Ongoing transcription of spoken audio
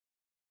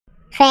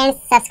Friends,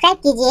 subscribe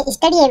कीजिए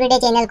study everyday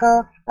channel को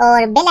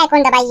और बेल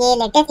आइकॉन दबाइए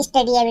latest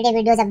study everyday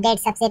videos update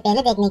सबसे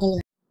पहले देखने के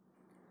लिए।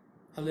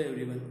 Hello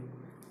everyone.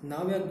 Now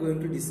we are going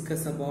to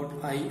discuss about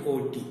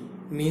IOT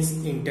means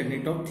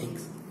Internet of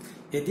Things.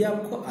 यदि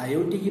आपको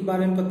IOT के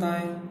बारे में पता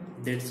है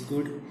that's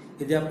good.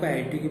 यदि आपको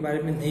IOT के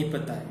बारे में नहीं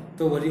पता है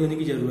तो वरी होने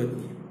की जरूरत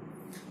नहीं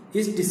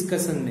है। इस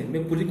डिस्कशन में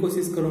मैं पूरी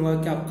कोशिश करूंगा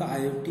कि आपका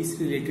IOT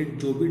से रिलेटेड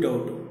जो भी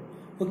डाउट हो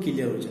वो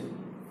क्लियर हो जाए।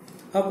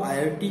 अब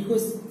IoT को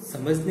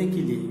समझने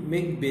के लिए मैं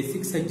एक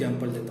बेसिक सा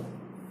एग्जांपल देता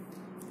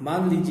हूँ।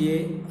 मान लीजिए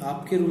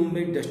आपके रूम में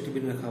एक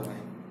डस्टबिन रखा हुआ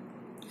है,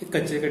 एक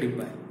कचरे का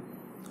डिब्बा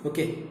है।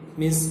 ओके,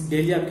 मीन्स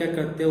डेली आप क्या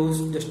करते हो,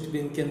 उस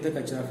डस्टबिन के अंदर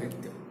कचरा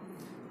फेंकते हो।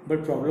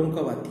 बट प्रॉब्लम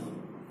कब आती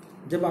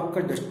है, जब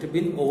आपका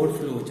डस्टबिन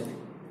ओवरफ्लो हो जाए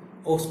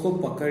और उसको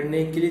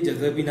पकड़ने के लिए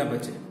जगह भी ना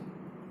बचे।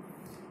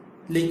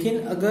 लेकिन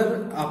अगर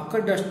आपका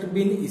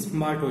डस्टबिन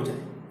स्मार्ट हो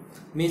जाए,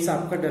 मीन्स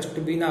आपका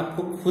डस्टबिन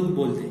आपको खुद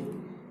बोल दे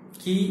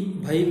कि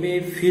भाई मैं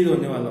फील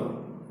होने वाला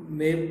हूँ,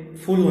 मैं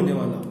फुल होने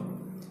वाला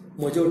हूँ,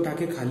 मुझे उठा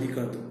के खाली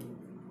कर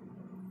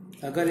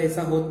दो। अगर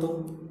ऐसा हो तो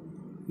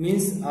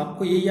मीन्स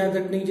आपको ये याद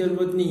रखने की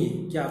जरूरत नहीं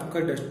है कि आपका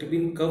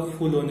डस्टबिन कब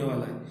फुल होने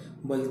वाला है,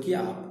 बल्कि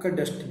आपका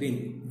डस्टबिन,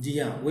 जी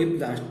हाँ वही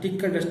प्लास्टिक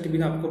का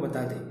डस्टबिन आपको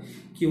बता दे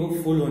कि वो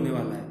फुल होने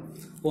वाला है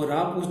और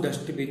आप उस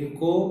डस्टबिन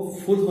को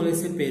फुल होने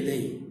से पहले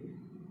ही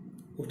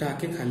उठा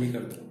के खाली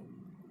कर दो।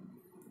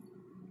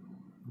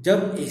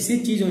 जब ऐसी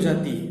चीज हो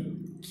जाती है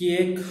कि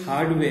एक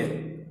हार्डवेयर,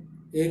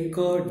 एक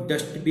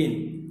डस्टबिन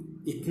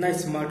इतना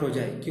स्मार्ट हो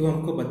जाए कि वो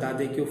हमको बता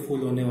दे कि वो फुल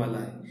होने वाला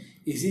है,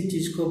 इसी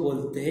चीज को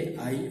बोलते हैं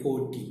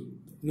IOT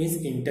means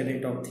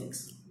internet of things.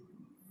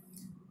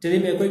 चलिए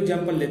मैं एक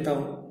एग्जांपल लेता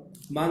हूँ।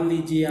 मान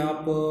लीजिए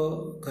आप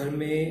घर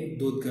में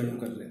दूध गर्म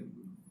कर रहे हैं।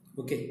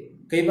 ओके,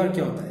 कई बार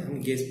क्या होता है,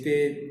 हम गैस पे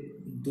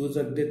दूध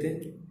रख देते हैं,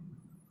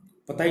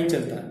 पता ही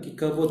चलता कि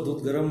कब वो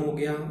दूध गर्म हो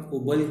गया,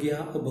 उबल गया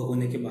और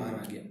भगोने के बाहर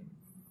आ गया।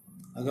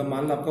 अगर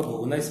मान लो आपका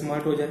भगोना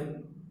स्मार्ट हो जाए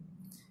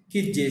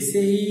कि जैसे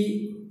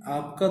ही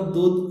आपका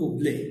दूध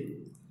उबले,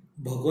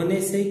 भगोने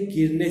से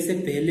गिरने से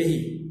पहले ही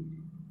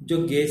जो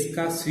गैस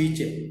का स्विच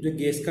है, जो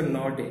गैस का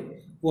नॉट है,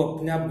 वो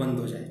अपने आप बंद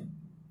हो जाए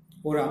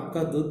और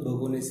आपका दूध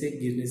भगोने से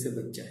गिरने से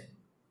बच जाए।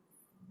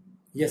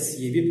 यस,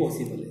 ये भी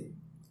पॉसिबल है।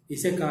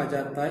 इसे कहा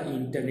जाता है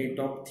internet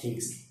of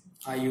things,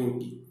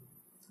 IOT।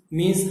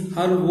 Means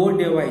हर वो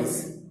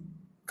डिवाइस,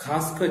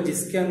 खासकर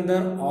जिसके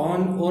अंदर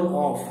ऑन और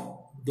ऑफ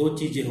दो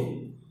चीजें हो,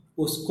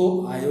 उसको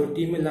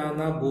IOT में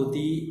लाना बहुत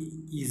ही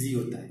ईजी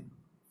होता है।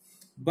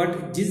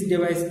 बट जिस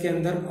डिवाइस के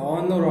अंदर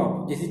ऑन और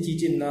ऑफ जैसी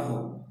चीजें ना हो,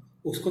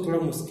 उसको थोड़ा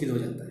मुश्किल हो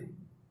जाता है।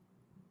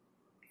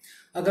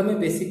 अगर मैं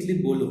बेसिकली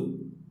बोलूं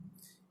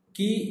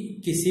कि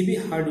किसी भी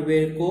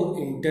हार्डवेयर को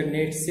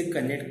इंटरनेट से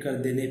कनेक्ट कर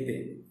देने पे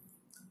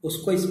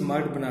उसको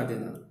स्मार्ट बना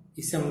देना,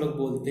 इसे हम लोग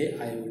बोलते हैं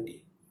IOT।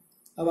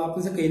 अब आप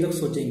में से कई लोग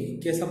सोचेंगे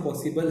कि ऐसा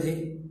पॉसिबल है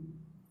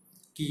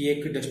कि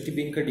एक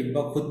डस्टबिन का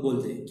डिब्बा खुद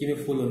बोल दे कि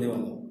मैं फुल होने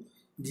वाला हूँ।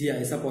 जी हाँ,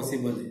 ऐसा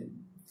पॉसिबल है।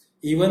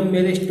 इवन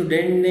मेरे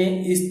स्टूडेंट ने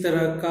इस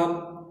तरह का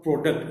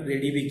प्रोडक्ट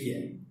रेडी भी किया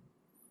है।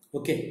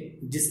 ओके,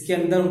 जिसके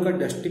अंदर उनका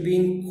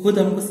डस्टबिन खुद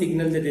हमको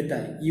सिग्नल दे देता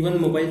है, इवन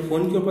मोबाइल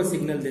फोन के ऊपर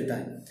सिग्नल देता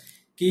है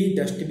कि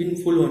डस्टबिन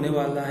फुल होने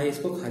वाला है,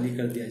 इसको खाली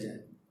कर दिया जाए।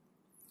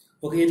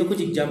 ओके, ये तो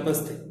कुछ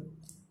एग्जांपल्स थे।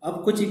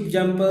 अब कुछ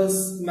एग्जांपल्स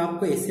मैं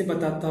आपको ऐसे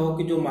बताता हूँ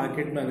कि जो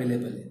मार्केट में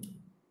अवेलेबल है।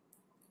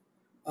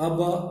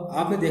 अब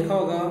आपने देखा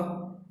होगा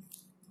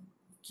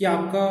कि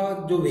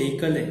आपका जो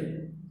व्हीकल है,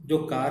 जो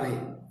कार है,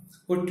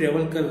 वो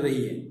ट्रेवल कर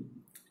रही है।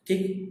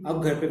 ठीक,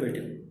 आप घर पे बैठे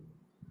हो,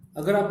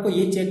 अगर आपको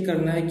ये चेक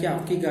करना है कि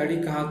आपकी गाड़ी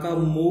कहाँ का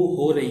मूव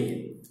हो रही है,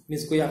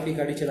 मीन्स कोई आपकी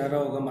गाड़ी चला रहा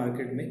होगा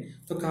मार्केट में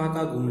तो कहाँ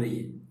कहाँ घूम रही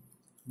है,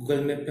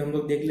 गूगल मैप पे हम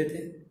लोग देख लेते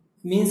हैं।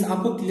 मीन्स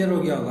आपको क्लियर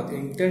हो गया होगा।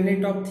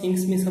 इंटरनेट ऑफ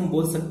थिंग्स मीन्स हम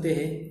बोल सकते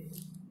हैं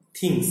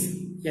थिंग्स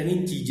यानी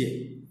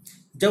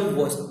चीजें। जब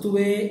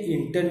वस्तुएं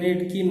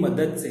इंटरनेट की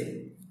मदद से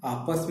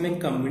आपस में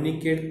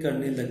कम्युनिकेट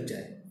करने लग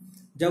जाए,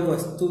 जब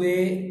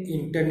वस्तुएं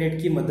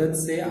इंटरनेट की मदद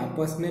से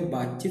आपस में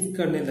बातचीत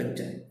करने लग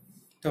जाए,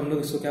 तो हम लोग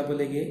इसको क्या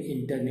बोलेंगे,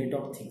 इंटरनेट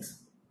ऑफ थिंग्स।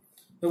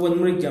 मैं वन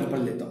मोर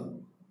एग्जांपल लेता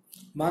हूँ।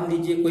 मान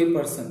लीजिए कोई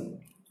पर्सन,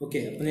 ओके,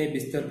 अपने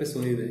बिस्तर पे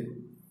सोए हुए,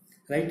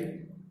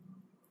 राइट।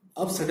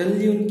 अब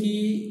सडनली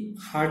उनकी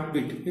हार्ट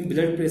बीट में,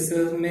 ब्लड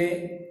प्रेशर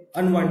में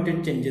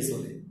अनवांटेड चेंजेस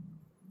हो रहे,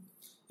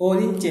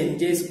 और इन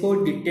चेंजेस को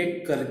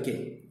डिटेक्ट करके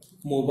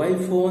मोबाइल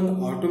फोन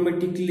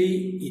ऑटोमेटिकली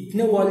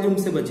इतने वॉल्यूम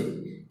से बजे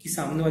कि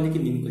सामने वाले की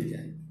नींद खुल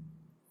जाए।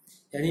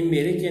 यानी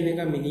मेरे कहने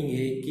का मीनिंग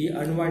है कि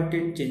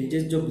अनवांटेड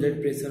चेंजेस जो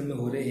ब्लड प्रेशर में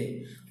हो रहे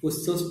हैं,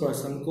 उससे उस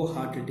पर्सन को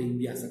हार्ट अटैक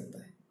भी आ सकता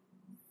है।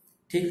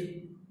 ठीक,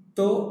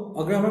 तो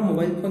अगर हमारा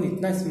मोबाइल फोन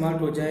इतना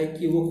स्मार्ट हो जाए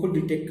कि वो खुद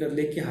डिटेक्ट कर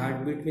ले कि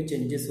हार्ट बीट में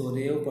चेंजेस हो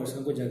रहे हैं और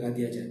पर्सन को जगा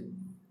दिया जाए,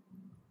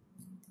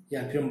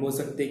 या फिर हम बोल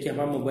सकते हैं कि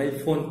हमारा मोबाइल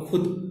फोन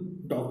खुद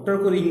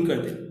डॉक्टर को रिंग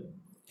कर दे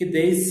कि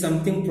there is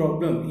something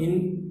problem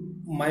in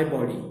my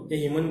body,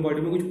 या ह्यूमन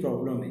बॉडी में कुछ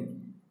प्रॉब्लम है।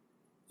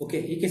 ओके,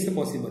 ये कैसे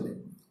पॉसिबल है?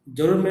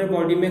 जरूर मेरे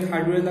बॉडी में एक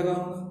हार्डवेयर लगा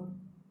होगा,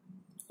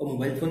 और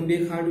मोबाइल फोन भी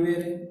एक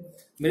हार्डवेयर है।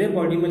 मेरे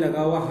बॉडी में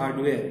लगा हुआ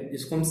हार्डवेयर,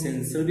 जिसको हम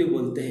सेंसर भी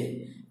बोलते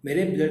हैं,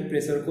 मेरे ब्लड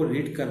प्रेशर को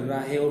रीड कर रहा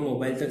है और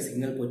मोबाइल तक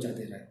सिग्नल पहुंचा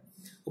दे रहा है।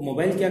 तो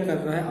मोबाइल क्या कर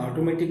रहा है,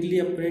 ऑटोमेटिकली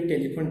अपने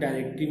टेलीफोन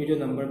डायरेक्टरी में जो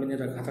नंबर मैंने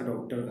रखा था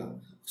डॉक्टर का,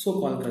 उसको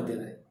कॉल कर दे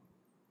रहा है।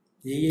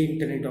 यही है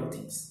इंटरनेट ऑफ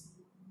थिंग्स।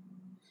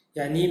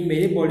 यानी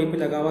मेरे बॉडी पे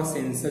लगा हुआ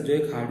सेंसर जो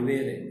एक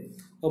हार्डवेयर है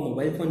और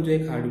मोबाइल फ़ोन जो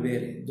एक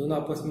हार्डवेयर है, दोनों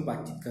आपस में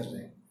बातचीत कर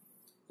रहे हैं।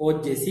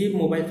 और जैसे ही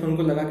मोबाइल फ़ोन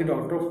को लगा कि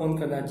डॉक्टर को फ़ोन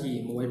करना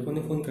चाहिए, मोबाइल फ़ोन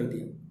ने फ़ोन कर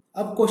दिया।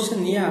 अब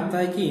क्वेश्चन ये आता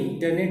है कि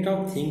इंटरनेट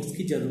ऑफ थिंग्स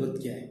की ज़रूरत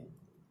क्या है।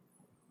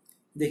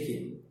 देखिए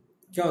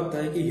क्या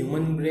होता है कि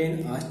ह्यूमन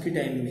ब्रेन आज के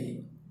टाइम में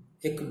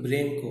एक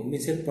ब्रेन को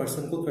मीन्स एक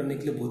पर्सन को करने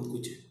के लिए बहुत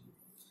कुछ है,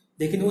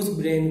 लेकिन उस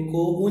ब्रेन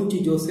को उन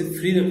चीज़ों से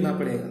फ्री रखना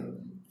पड़ेगा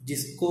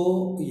जिसको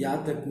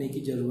याद रखने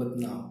की ज़रूरत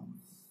ना हो।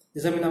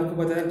 जैसा मैंने आपको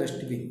बताया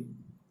डस्टबिन,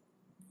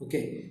 ओके,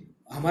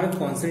 हमारा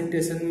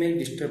कॉन्सेंट्रेशन में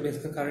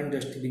डिस्टर्बेंस का कारण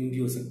डस्टबिन भी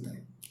हो सकता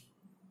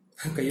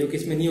है। कईयों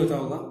केस में नहीं होता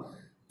होगा,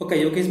 पर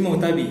कईयों केस में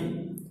होता भी है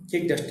कि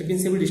एक डस्टबिन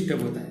से भी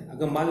डिस्टर्ब होता है।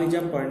 अगर मान लीजिए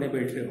आप पढ़ने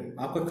बैठ रहे हो,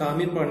 आपका काम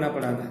ही पढ़ना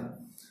पढ़ाना है,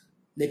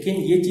 लेकिन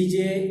ये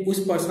चीज़ें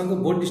उस पर्सन को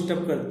बहुत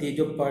डिस्टर्ब करती है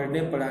जो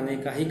पढ़ने पढ़ाने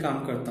का ही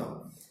काम करता हो,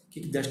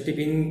 कि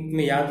डस्टबिन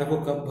में याद रखो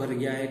कब भर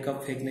गया है,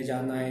 कब फेंकने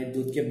जाना है,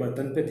 दूध के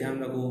बर्तन पे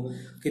ध्यान रखो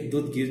कि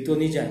दूध गिर तो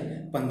नहीं जाए,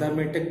 15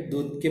 मिनट तक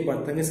दूध के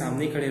बर्तन के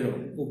सामने ही खड़े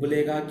रहो,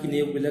 उबलेगा कि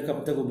नहीं उबलेगा,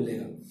 कब तक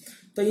उबलेगा।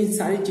 तो इन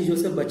सारी चीज़ों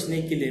से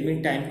बचने के लिए,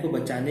 मीन टाइम को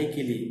बचाने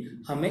के लिए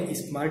हमें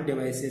स्मार्ट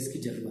डिवाइसेस की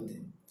ज़रूरत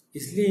है,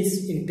 इसलिए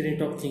इस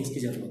इंटरनेट ऑफ थिंग्स की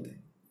ज़रूरत है।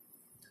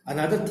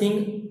 अनदर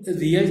थिंग,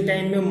 रियल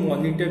टाइम में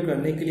मॉनिटर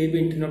करने के लिए भी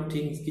इंटरनेट ऑफ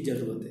थिंग्स की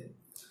ज़रूरत है।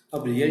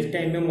 अब रियल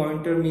टाइम में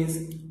मॉनिटर मीन्स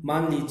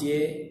मान लीजिए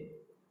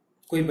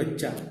कोई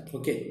बच्चा,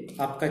 ओके,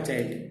 आपका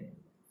चाइल्ड,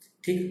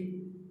 ठीक,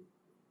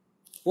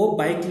 वो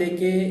बाइक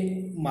लेके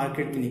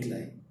मार्केट में निकला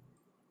है।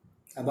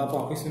 अब आप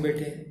ऑफिस में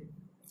बैठे हैं,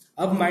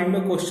 अब माइंड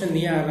में क्वेश्चन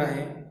नहीं आ रहा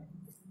है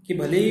कि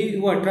भले ही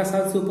वो 18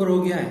 साल से ऊपर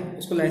हो गया है,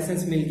 उसको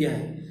लाइसेंस मिल गया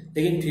है,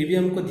 लेकिन फिर भी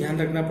हमको ध्यान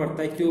रखना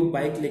पड़ता है कि वो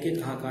बाइक लेके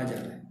कहाँ कहाँ जा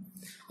रहा है।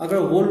 अगर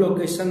वो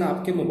लोकेशन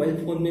आपके मोबाइल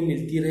फ़ोन में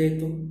मिलती रहे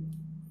तो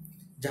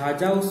जहाँ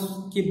जहाँ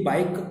उसकी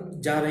बाइक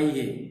जा रही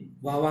है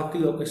वहाँ वहाँ की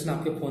लोकेशन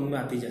आपके फ़ोन में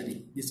आती जा रही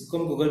है, जिसको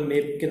हम गूगल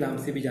मैप के नाम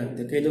से भी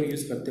जानते हैं, कई लोग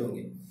यूज़ करते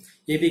होंगे।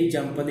 ये भी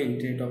एग्जाम्पल है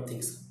इंटरनेट ऑफ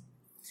थिंग्स का।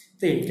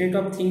 तो इंटरनेट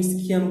ऑफ थिंग्स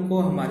की हमको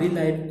हमारी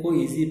लाइफ को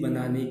ईजी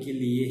बनाने के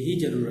लिए ही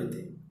ज़रूरत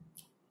है।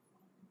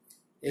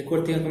 एक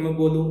और थिंग अगर मैं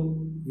बोलूँ,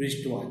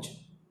 रिस्ट वॉच,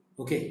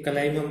 ओके,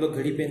 कलाई में हम लोग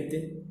घड़ी पहनते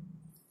हैं।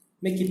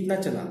 मैं कितना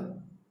चला,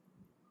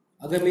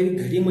 अगर मेरी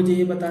घड़ी मुझे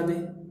ये बता दे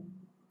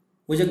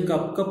मुझे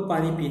कब कब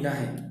पानी पीना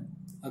है,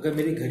 अगर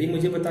मेरी घड़ी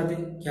मुझे बता दे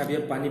कि हाँ भैया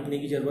पानी पीने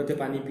की ज़रूरत है,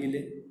 पानी पी ले,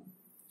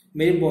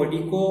 मेरी बॉडी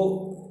को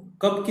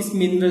कब किस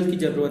मिनरल की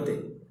ज़रूरत है,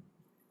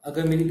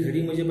 अगर मेरी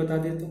घड़ी मुझे बता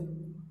दे तो,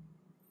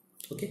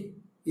 ओके।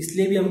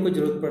 इसलिए भी हमको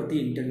ज़रूरत पड़ती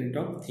है इंटरनेट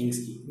ऑफ थिंग्स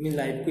की, मीन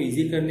लाइफ को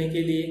ईजी करने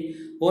के लिए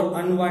और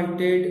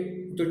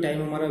अनवांटेड जो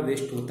टाइम हमारा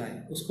वेस्ट होता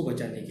है उसको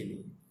बचाने के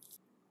लिए।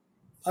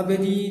 अब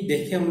यदि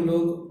देखें हम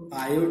लोग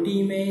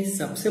IoT में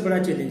सबसे बड़ा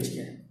चैलेंज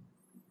क्या है,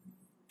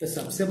 तो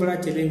सबसे बड़ा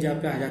चैलेंज यहाँ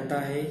पे आ जाता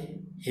है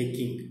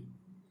हैकिंग,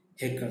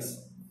 हैकर्स।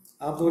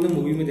 आप लोगों ने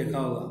मूवी में देखा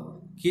होगा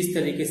किस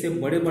तरीके से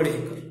बड़े बड़े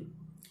हैकर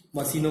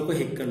मशीनों को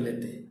हैक कर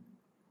लेते हैं।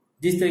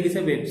 जिस तरीके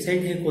से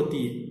वेबसाइट हैक होती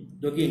है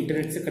जो कि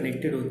इंटरनेट से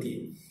कनेक्टेड होती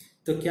है,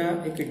 तो क्या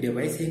एक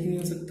डिवाइस हैक नहीं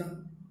हो सकता,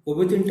 वो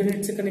भी तो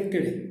इंटरनेट से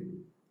कनेक्टेड है।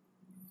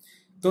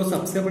 तो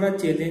सबसे बड़ा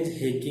चैलेंज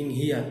हैकिंग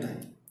ही आता है।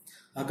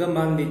 अगर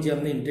मान लीजिए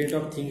हमने इंटरनेट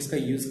ऑफ थिंग्स का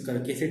यूज़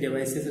करके ऐसे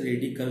डिवाइसेस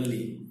रेडी कर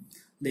ली,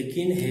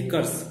 लेकिन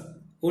हैकर्स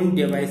उन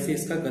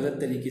डिवाइसेस का गलत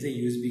तरीके से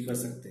यूज़ भी कर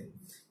सकते हैं।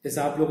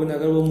 जैसे आप लोगों ने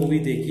अगर वो मूवी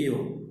देखी हो,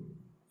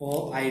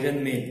 वो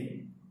आयरन मैन,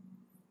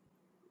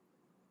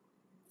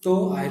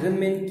 तो आयरन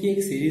मैन की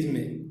एक सीरीज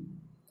में,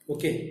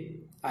 ओके,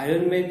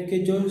 आयरन मैन के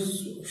जो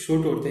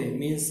शूट होते हैं,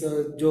 मीन्स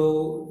जो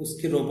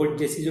उसके रोबोट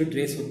जैसी जो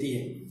ड्रेस होती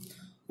है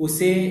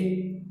उसे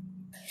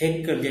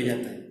हैक कर लिया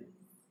जाता है,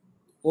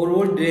 और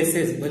वो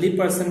ड्रेसेस भली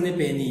पर्सन ने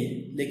पहनी है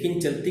लेकिन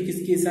चलती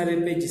किसके इशारे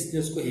पे, जिसने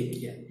उसको हैक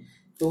किया है।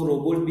 तो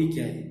रोबोट भी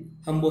क्या है,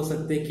 हम बोल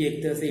सकते हैं कि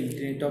एक तरह से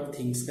इंटरनेट ऑफ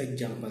थिंग्स का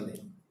एग्जाम्पल है,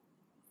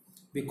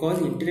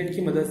 बिकॉज इंटरनेट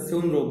की मदद से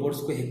उन रोबोट्स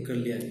को हैक कर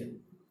लिया गया।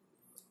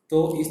 तो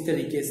इस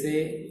तरीके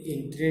से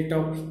इंटरनेट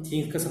ऑफ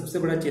थिंग्स का सबसे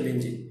बड़ा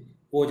चैलेंज है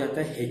वो हो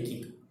जाता है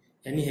हैकिंग,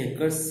 यानी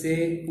हैकर्स से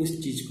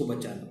उस चीज़ को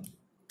बचाना।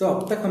 तो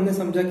अब तक हमने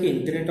समझा कि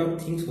इंटरनेट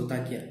ऑफ थिंग्स होता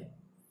क्या है,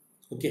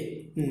 ओके।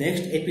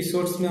 नेक्स्ट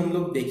एपिसोड्स में हम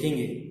लोग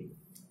देखेंगे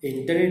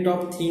इंटरनेट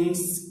ऑफ थिंग्स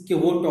के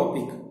वो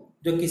टॉपिक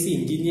जो किसी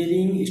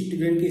इंजीनियरिंग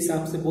स्टूडेंट के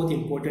हिसाब से बहुत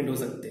इंपॉर्टेंट हो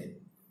सकते हैं,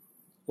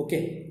 ओके।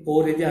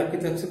 और यदि आपकी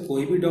तरफ से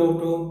कोई भी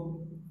डाउट हो,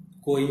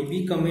 कोई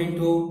भी कमेंट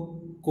हो,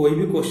 कोई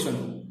भी क्वेश्चन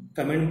हो,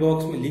 कमेंट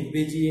बॉक्स में लिख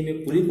भेजिए।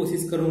 मैं पूरी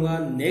कोशिश करूंगा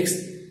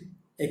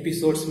नेक्स्ट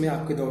एपिसोड्स में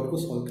आपके डाउट को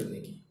सॉल्व करने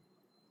की।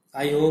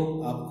 आई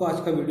होप आपको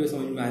आज का वीडियो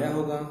समझ में आया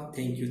होगा।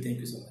 Thank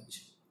you so much.